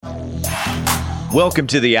Welcome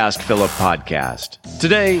to the Ask Philip podcast.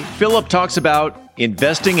 Today, Philip talks about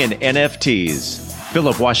investing in NFTs.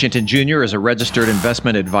 Philip Washington Jr. is a registered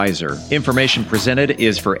investment advisor. Information presented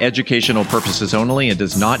is for educational purposes only and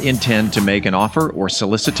does not intend to make an offer or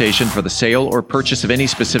solicitation for the sale or purchase of any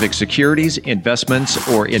specific securities, investments,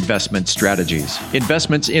 or investment strategies.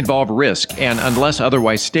 Investments involve risk and, unless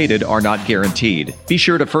otherwise stated, are not guaranteed. Be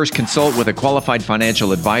sure to first consult with a qualified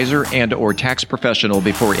financial advisor and/or tax professional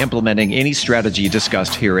before implementing any strategy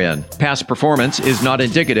discussed herein. Past performance is not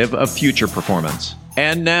indicative of future performance.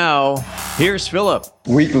 And now, here's Philip.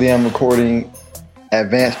 Weekly, I'm recording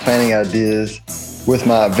advanced planning ideas with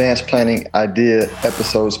my advanced planning idea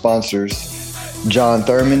episode sponsors, John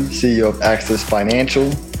Thurman, CEO of Access Financial,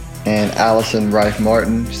 and Allison Rife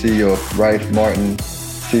Martin, CEO of Rife Martin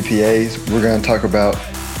CPAs. We're going to talk about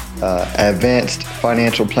advanced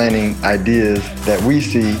financial planning ideas that we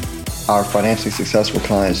see our financially successful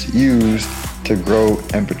clients use to grow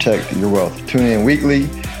and protect your wealth. Tune in weekly.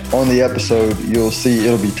 On the episode, you'll see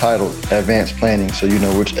it'll be titled Advanced Planning, so you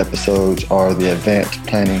know which episodes are the advanced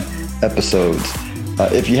planning episodes.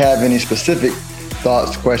 If you have any specific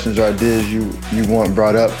thoughts, questions, or ideas you want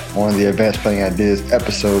brought up on the Advanced Planning Ideas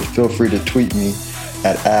episode, feel free to tweet me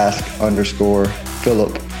at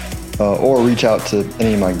ask_Philip or reach out to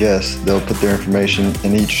any of my guests. They'll put their information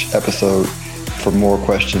in each episode for more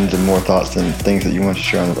questions and more thoughts and things that you want to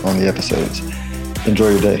share on the episodes. Enjoy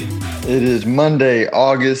your day. It is Monday,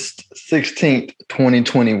 August 16th,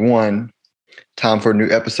 2021. Time for a new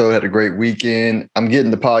episode. Had a great weekend. I'm getting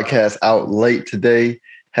the podcast out late today.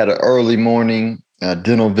 Had an early morning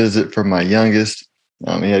dental visit for my youngest.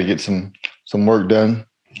 He had to get some work done.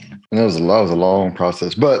 And it was a long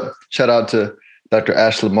process. But shout out to Dr.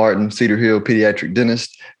 Ashley Martin, Cedar Hill pediatric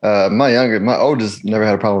dentist. My oldest never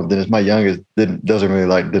had a problem with dentists. My youngest doesn't really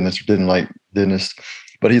like dentists or didn't like dentists.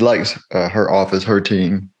 But he likes her office, her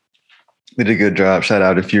team. They did a good job. Shout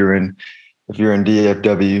out if you're in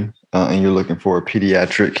DFW and you're looking for a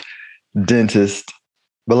pediatric dentist.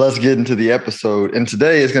 But let's get into the episode. And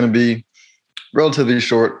today is going to be relatively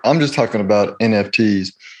short. I'm just talking about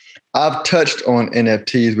NFTs. I've touched on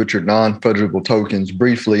NFTs, which are non-fungible tokens,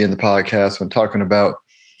 briefly in the podcast when talking about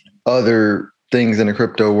other things in the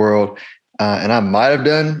crypto world. And I might have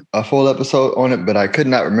done a full episode on it, but I could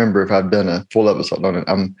not remember if I've done a full episode on it.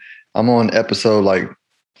 I'm on episode like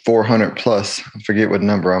 400 plus. I forget what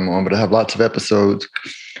number I'm on, but I have lots of episodes.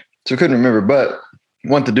 So I couldn't remember, but I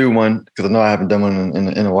want to do one because I know I haven't done one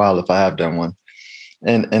in a while if I have done one.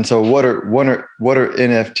 And so what are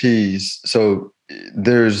NFTs? So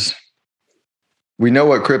we know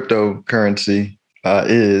what cryptocurrency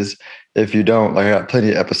is. If you don't, I got plenty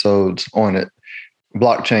of episodes on it.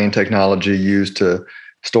 Blockchain technology used to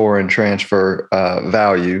store and transfer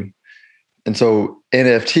value. And so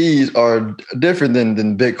NFTs are different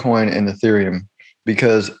than Bitcoin and Ethereum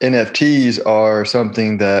because NFTs are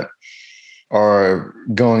something that are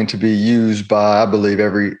going to be used by, I believe,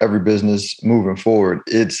 every business moving forward.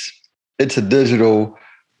 It's a digital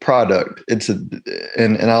product.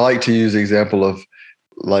 And I like to use the example of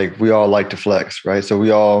like we all like to flex, right? So we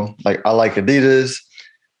all I like Adidas.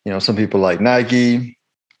 Some people like Nike.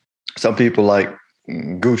 Some people like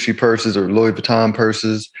Gucci purses or Louis Vuitton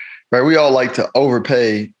purses. Right, we all like to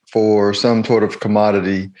overpay for some sort of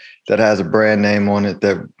commodity that has a brand name on it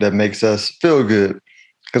that makes us feel good.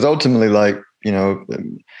 Because ultimately,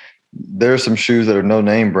 there are some shoes that are no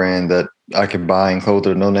name brand that I can buy and clothes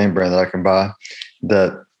that are no name brand that I can buy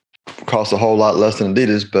that cost a whole lot less than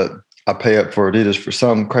Adidas, but I pay up for Adidas for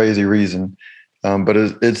some crazy reason. But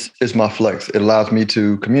it's my flex. It allows me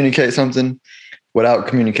to communicate something without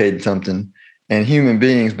communicating something. And human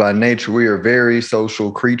beings, by nature, we are very social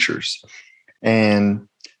creatures. And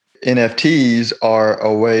NFTs are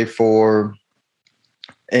a way for,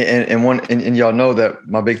 and y'all know that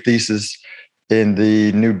my big thesis in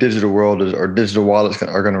the new digital world is our digital wallets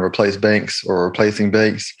are going to replace banks or replacing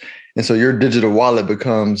banks. And so your digital wallet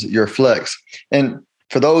becomes your flex. And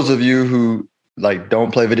for those of you who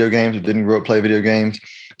don't play video games or didn't grow up play video games,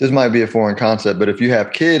 this might be a foreign concept. But if you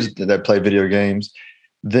have kids that play video games,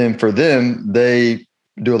 then for them, they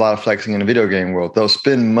do a lot of flexing in the video game world. They'll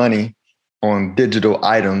spend money on digital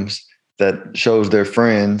items that shows their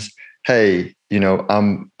friends, hey,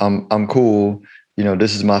 I'm cool.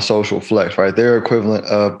 This is my social flex, right? They're equivalent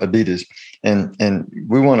of Adidas. And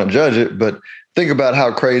we want to judge it, but think about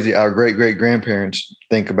how crazy our great-great-grandparents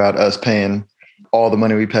think about us paying all the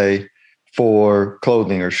money we pay for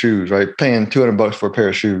clothing or shoes, right? Paying $200 for a pair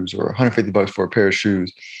of shoes or $150 for a pair of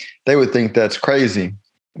shoes. They would think that's crazy.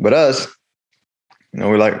 But us,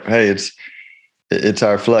 we're like, hey, it's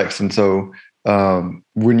our flex. And so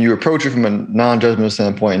when you approach it from a non-judgmental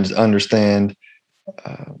standpoint and just understand,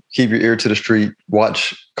 keep your ear to the street,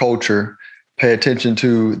 watch culture, pay attention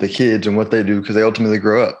to the kids and what they do, because they ultimately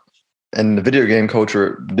grow up. And the video game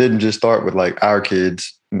culture didn't just start with like our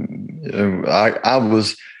kids. I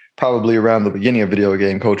was probably around the beginning of video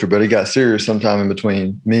game culture, but it got serious sometime in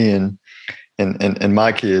between me and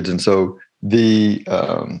my kids. And so the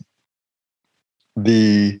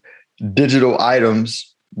digital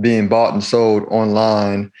items being bought and sold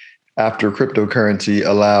online after cryptocurrency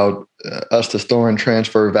allowed us to store and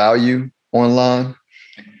transfer value online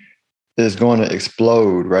is going to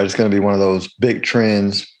explode, right? It's going to be one of those big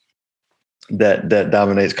trends that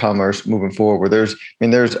dominates commerce moving forward. Where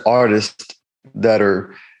there's artists that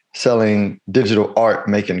are selling digital art,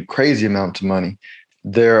 making crazy amounts of money.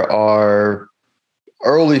 There are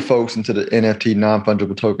early folks into the NFT,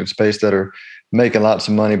 non-fungible token space, that are making lots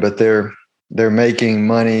of money, but they're making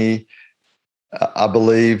money, I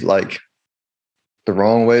believe, like the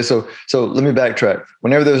wrong way. So let me backtrack.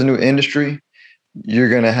 Whenever there's a new industry, you're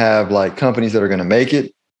going to have like companies that are going to make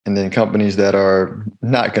it, and then companies that are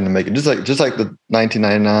not going to make it. Just like the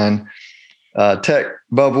 1999 tech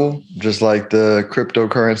bubble, just like the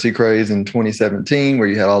cryptocurrency craze in 2017, where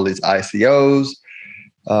you had all these ICOs.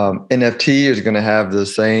 NFT is going to have the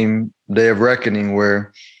same day of reckoning,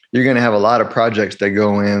 where you're going to have a lot of projects that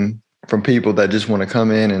go in from people that just want to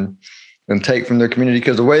come in and take from their community.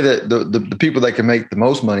 Because the way that the people that can make the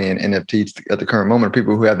most money in NFTs at the current moment are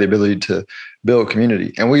people who have the ability to build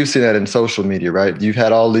community. And we've seen that in social media, right? You've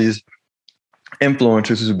had all these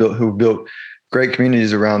influencers who built great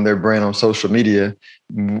communities around their brand on social media,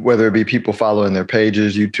 whether it be people following their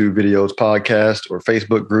pages, YouTube videos, podcasts, or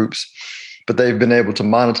Facebook groups. But they've been able to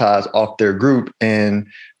monetize off their group, and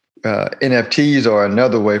NFTs are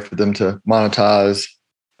another way for them to monetize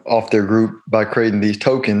off their group by creating these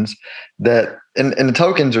tokens that, and the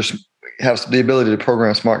tokens have the ability to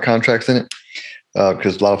program smart contracts in it,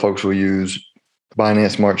 because a lot of folks will use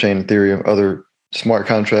Binance Smart Chain, Ethereum, other smart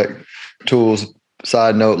contract tools.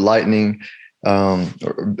 Side note, Lightning,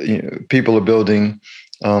 people are building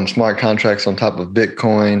smart contracts on top of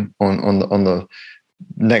Bitcoin on the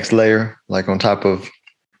next layer, like on top of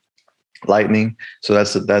Lightning. So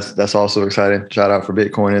that's also exciting. Shout out for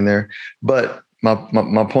Bitcoin in there. But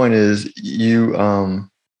my point is,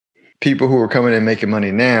 people who are coming in and making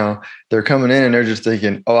money now, they're coming in and they're just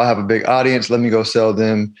thinking, oh, I have a big audience, let me go sell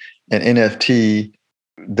them an NFT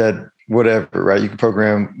that whatever, right? You can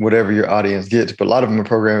program whatever your audience gets, but a lot of them are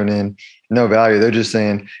programming in no value. They're just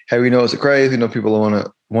saying, hey, we know it's a craze. We know people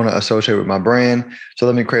want to associate with my brand. So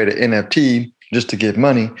let me create an NFT just to give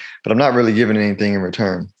money, but I'm not really giving anything in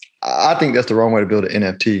return. I think that's the wrong way to build an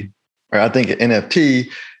NFT. Right? I think an NFT,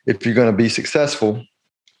 if you're going to be successful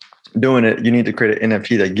doing it, you need to create an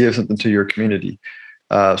NFT that gives something to your community.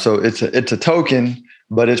 So it's a token,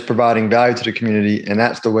 but it's providing value to the community. And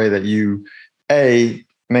that's the way that you, A,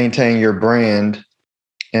 maintain your brand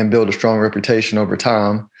and build a strong reputation over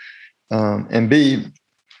time. And B,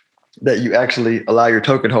 that you actually allow your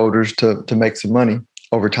token holders to make some money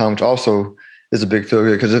over time, which also is a big feel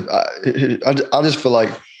good. Because I just feel like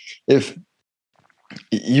if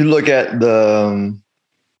you look at a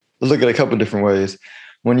couple of different ways.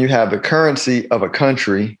 When you have the currency of a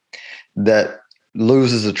country that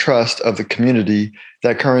loses the trust of the community,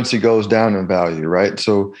 that currency goes down in value, right?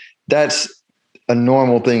 So that's a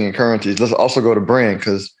normal thing in currencies. Let's also go to brand,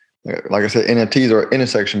 because like I said, NFTs are an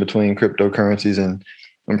intersection between cryptocurrencies and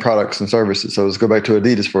products and services. So let's go back to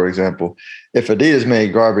Adidas, for example. If Adidas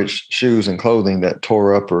made garbage shoes and clothing that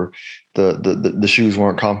tore up, or the shoes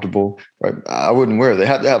weren't comfortable, right, I wouldn't wear it. They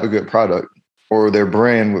have to have a good product, or their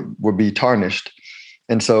brand would be tarnished.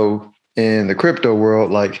 And so in the crypto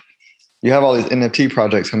world, like, you have all these NFT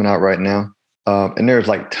projects coming out right now, and there's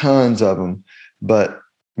like tons of them. But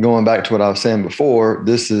going back to what I was saying before,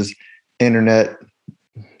 this is Internet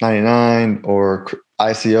 99 or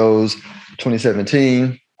ICOs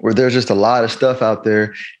 2017, where there's just a lot of stuff out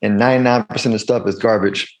there, and 99% of stuff is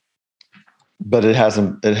garbage, but it has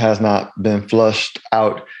not been flushed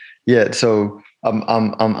out yet. So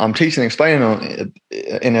I'm teaching and explaining on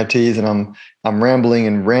NFTs, and I'm rambling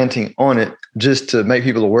and ranting on it just to make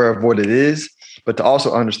people aware of what it is, but to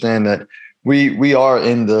also understand that we are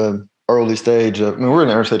in the early stage of, we're in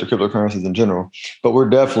the early stage of cryptocurrencies in general, but we're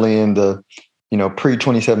definitely in the,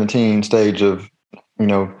 pre-2017 stage of,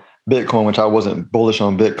 Bitcoin, which I wasn't bullish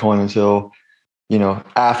on Bitcoin until,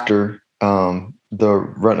 after the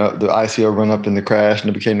ICO run up and the crash, and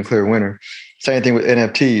it became the clear winner. Same thing with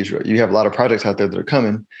NFTs, right? You have a lot of projects out there that are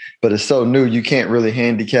coming, but it's so new, you can't really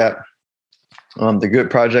handicap the good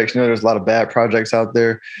projects. There's a lot of bad projects out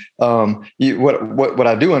there. What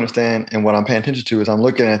I do understand and what I'm paying attention to is I'm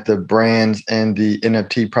looking at the brands and the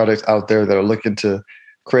NFT products out there that are looking to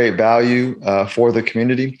create value for the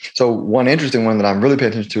community. So one interesting one that I'm really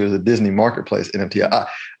paying attention to is the Disney Marketplace NFT.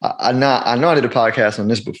 I know I did a podcast on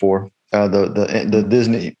this before, the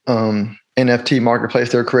Disney NFT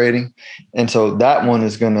marketplace they're creating. And so that one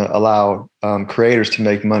is going to allow creators to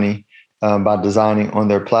make money by designing on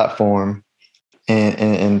their platform.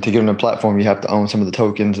 And to give them a platform, you have to own some of the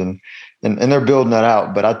tokens, and they're building that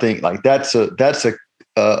out. But I think like that's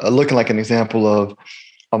looking like an example of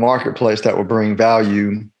a marketplace that will bring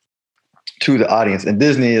value to the audience. And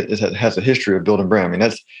Disney has a history of building brand. I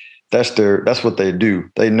mean, that's what they do.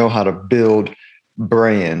 They know how to build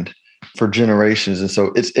brand for generations, and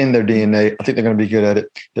so it's in their DNA. I think they're going to be good at it.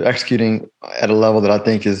 They're executing at a level that I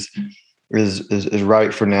think is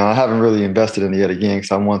right for now. I haven't really invested in it yet again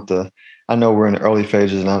because I know we're in the early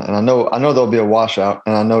phases, and I know there'll be a washout,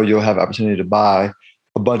 and I know you'll have opportunity to buy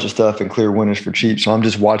a bunch of stuff and clear winners for cheap. So I'm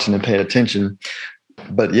just watching and paying attention.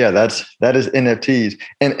 But yeah, that is NFTs,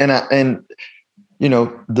 and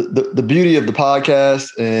the beauty of the podcast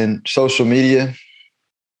and social media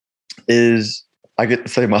is I get to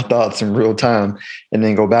say my thoughts in real time and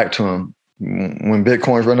then go back to them. When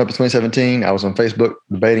Bitcoin's run up in 2017, I was on Facebook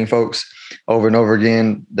debating folks over and over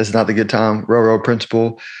again. This is not the good time. Railroad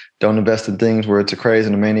principle. Don't invest in things where it's a craze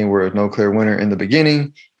and a mania where there's no clear winner in the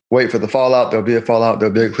beginning. Wait for the fallout. There'll be a fallout.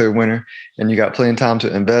 There'll be a clear winner. And you got plenty of time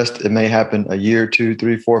to invest. It may happen a year, 2,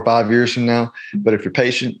 3, 4, 5 years from now. But if you're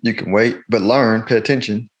patient, you can wait. But learn, pay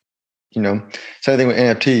attention. Same thing with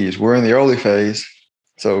NFTs. We're in the early phase.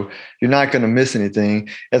 So you're not going to miss anything.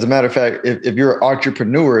 As a matter of fact, if you're an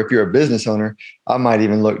entrepreneur, if you're a business owner, I might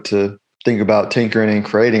even look to think about tinkering and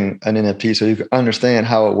creating an NFT so you can understand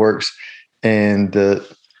how it works and the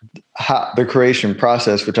creation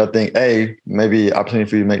process, which I think, maybe opportunity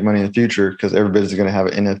for you to make money in the future because everybody's going to have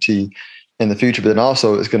an NFT in the future. But then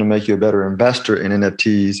also it's going to make you a better investor in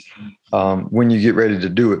NFTs when you get ready to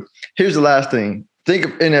do it. Here's the last thing. Think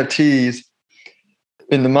of NFTs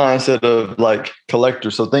in the mindset of like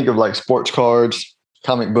collectors. So think of like sports cards,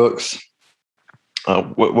 comic books,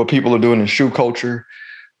 what people are doing in shoe culture,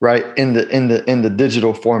 right? In the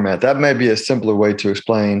digital format. That may be a simpler way to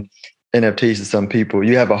explain NFTs to some people.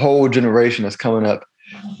 You have a whole generation that's coming up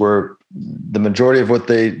where the majority of what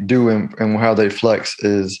they do and how they flex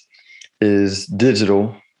is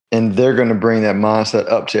digital, and they're going to bring that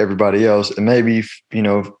mindset up to everybody else. And maybe,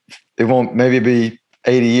 it won't maybe be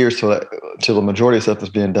 80 years till the majority of stuff is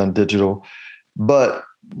being done digital. But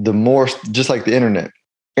the more, just like the internet,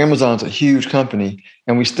 Amazon's a huge company,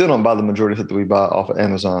 and we still don't buy the majority of stuff that we buy off of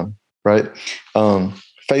Amazon, right?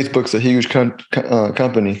 Facebook's a huge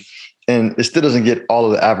company, and it still doesn't get all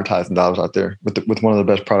of the advertising dollars out there with one of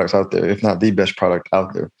the best products out there, if not the best product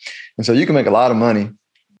out there. And so you can make a lot of money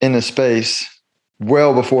in a space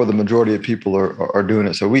well before the majority of people are doing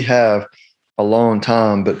it. So we have a long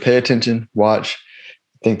time, but pay attention, watch.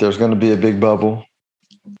 I think there's going to be a big bubble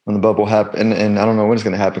when the bubble happens. And I don't know when it's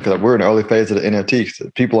going to happen because we're in the early phase of the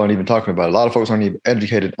NFT. People aren't even talking about it. A lot of folks aren't even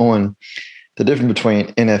educated on the difference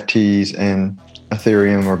between NFTs and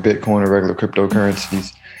Ethereum or Bitcoin or regular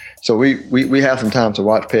cryptocurrencies. So we have some time to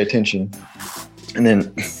watch, pay attention, and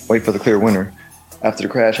then wait for the clear winner after the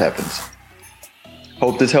crash happens.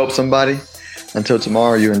 Hope this helps somebody. Until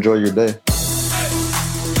tomorrow, you enjoy your day.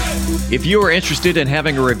 If you are interested in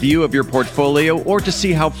having a review of your portfolio or to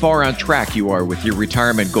see how far on track you are with your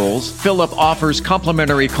retirement goals, Philip offers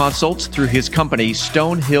complimentary consults through his company,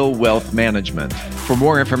 Stonehill Wealth Management. For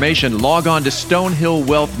more information, log on to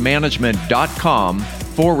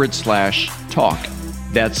stonehillwealthmanagement.com/talk.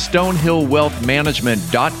 That's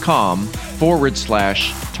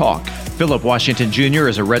stonehillwealthmanagement.com/talk. Philip Washington Jr.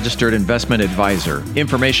 is a registered investment advisor.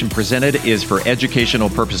 Information presented is for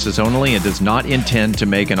educational purposes only and does not intend to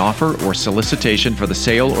make an offer or solicitation for the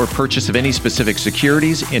sale or purchase of any specific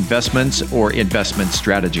securities, investments, or investment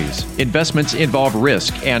strategies. Investments involve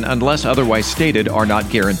risk and, unless otherwise stated, are not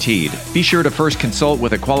guaranteed. Be sure to first consult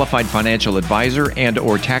with a qualified financial advisor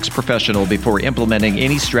and/or tax professional before implementing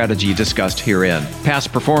any strategy discussed herein.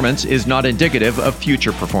 Past performance is not indicative of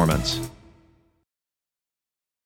future performance.